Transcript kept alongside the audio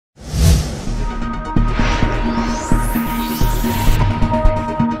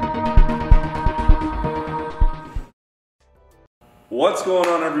What's going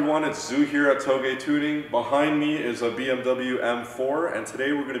on, everyone? It's Zoo here at Toge Tuning. Behind me is a BMW M4, and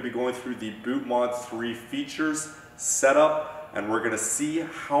today we're going to be going through the BootMod3 features, setup, and we're going to see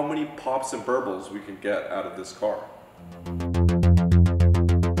how many pops and burbles we can get out of this car.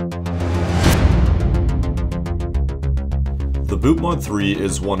 The BootMod3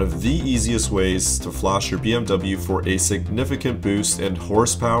 is one of the easiest ways to flash your BMW for a significant boost in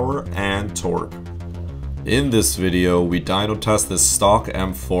horsepower and torque. In this video, we dyno test this stock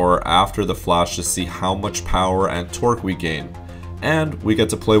M4 after the flash to see how much power and torque we gain, and we get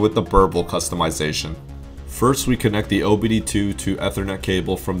to play with the burble customization. First, we connect the OBD2 to Ethernet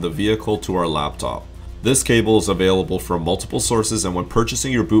cable from the vehicle to our laptop. This cable is available from multiple sources, and when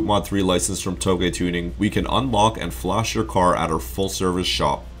purchasing your BootMod3 license from Toge Tuning, we can unlock and flash your car at our full service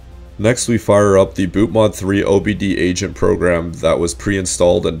shop. Next, we fire up the BootMod3 OBD agent program that was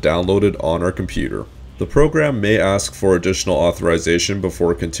pre-installed and downloaded on our computer. The program may ask for additional authorization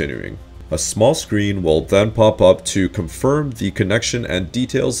before continuing. A small screen will then pop up to confirm the connection and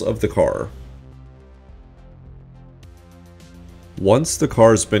details of the car. Once the car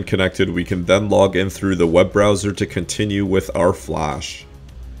has been connected, we can then log in through the web browser to continue with our flash.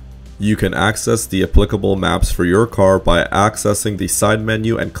 You can access the applicable maps for your car by accessing the side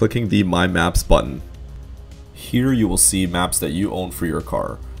menu and clicking the My Maps button. Here you will see maps that you own for your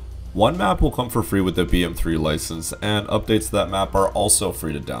car. One map will come for free with the BM3 license, and updates to that map are also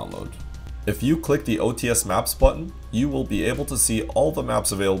free to download. If you click the OTS Maps button, you will be able to see all the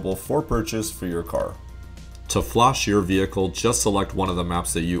maps available for purchase for your car. To flash your vehicle, just select one of the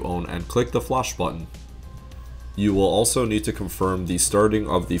maps that you own and click the flash button. You will also need to confirm the starting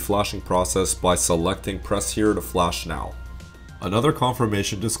of the flashing process by selecting Press here to flash now. Another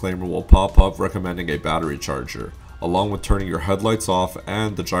confirmation disclaimer will pop up recommending a battery charger, along with turning your headlights off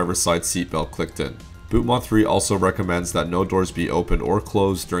and the driver's side seatbelt clicked in. BootMod3 also recommends that no doors be opened or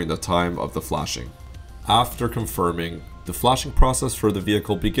closed during the time of the flashing. After confirming, the flashing process for the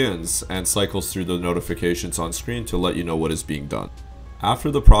vehicle begins and cycles through the notifications on screen to let you know what is being done. After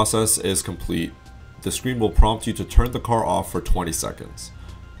the process is complete, the screen will prompt you to turn the car off for 20 seconds.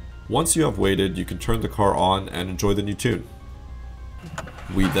 Once you have waited, you can turn the car on and enjoy the new tune.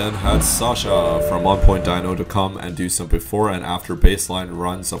 We then had Sasha from OnPointdyno to come and do some before and after baseline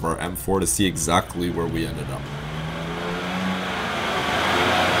runs of our M4 to see exactly where we ended up.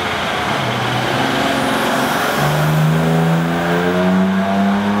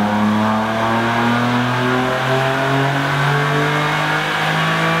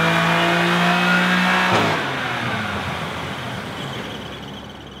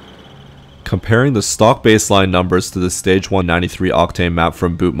 Comparing the stock baseline numbers to the Stage 193 Octane map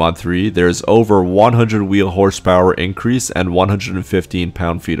from BootMod3, there is over 100 wheel horsepower increase and 115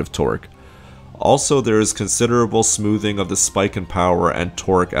 pound-feet of torque. Also, there is considerable smoothing of the spike in power and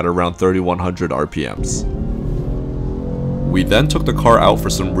torque at around 3100 RPMs. We then took the car out for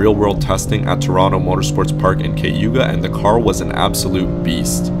some real-world testing at Toronto Motorsports Park in Cayuga, and the car was an absolute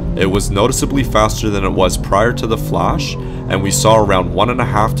beast. It was noticeably faster than it was prior to the flash, and we saw around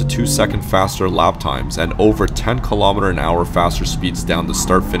 1.5 to 2 second faster lap times and over 10 km/h faster speeds down the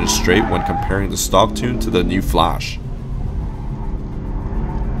start-finish straight when comparing the stock tune to the new flash.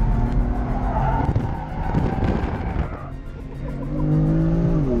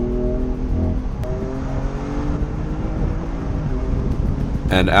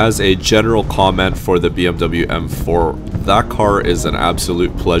 And as a general comment for the BMW M4, that car is an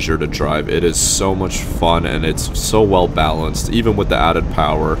absolute pleasure to drive. It is so much fun and it's so well balanced. Even with the added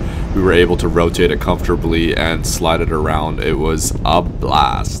power, we were able to rotate it comfortably and slide it around. It was a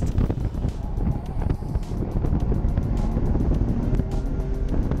blast.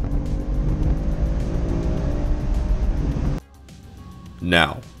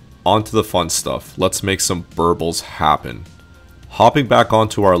 Now, on to the fun stuff. Let's make some burbles happen. Hopping back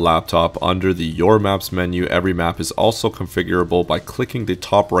onto our laptop, under the Your Maps menu, every map is also configurable by clicking the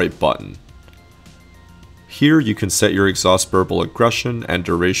top right button. Here you can set your exhaust burble aggression and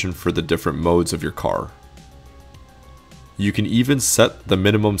duration for the different modes of your car. You can even set the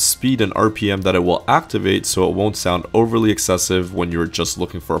minimum speed and RPM that it will activate so it won't sound overly excessive when you're just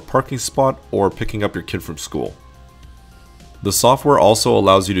looking for a parking spot or picking up your kid from school. The software also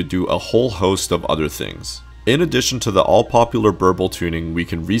allows you to do a whole host of other things. In addition to the all-popular burble tuning, we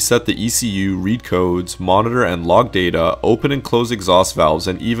can reset the ECU, read codes, monitor and log data, open and close exhaust valves,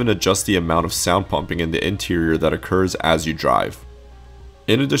 and even adjust the amount of sound pumping in the interior that occurs as you drive.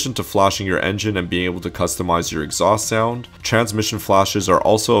 In addition to flashing your engine and being able to customize your exhaust sound, transmission flashes are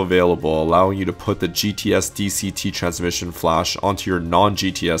also available, allowing you to put the GTS DCT transmission flash onto your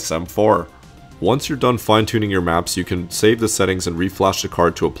non-GTS M4. Once you're done fine-tuning your maps, you can save the settings and reflash the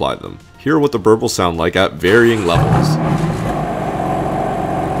card to apply them. Hear what the burbles sound like at varying levels.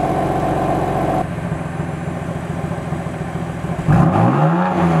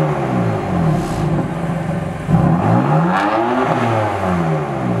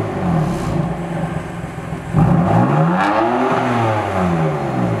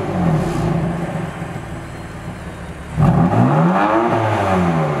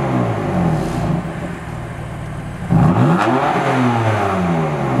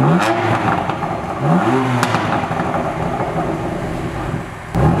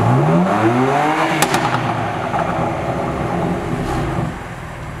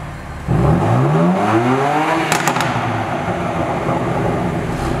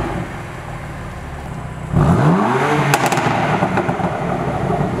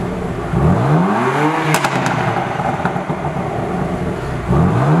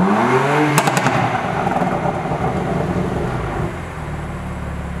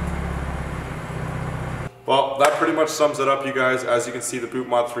 Well, that pretty much sums it up, you guys. As you can see, the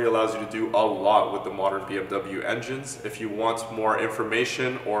BootMod3 allows you to do a lot with the modern BMW engines. If you want more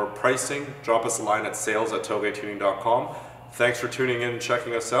information or pricing, drop us a line at sales@tailgatetuning.com. Thanks for tuning in and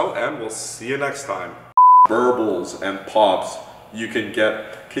checking us out, and we'll see you next time. Burbles and pops you can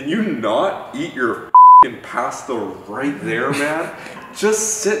get. Can you not eat your f***ing pasta right there, man?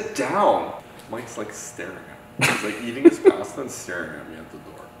 Just sit down. Mike's like staring at me. He's like eating his pasta and staring at me at the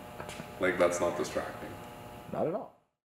door. Like, that's not distracting. Not at all.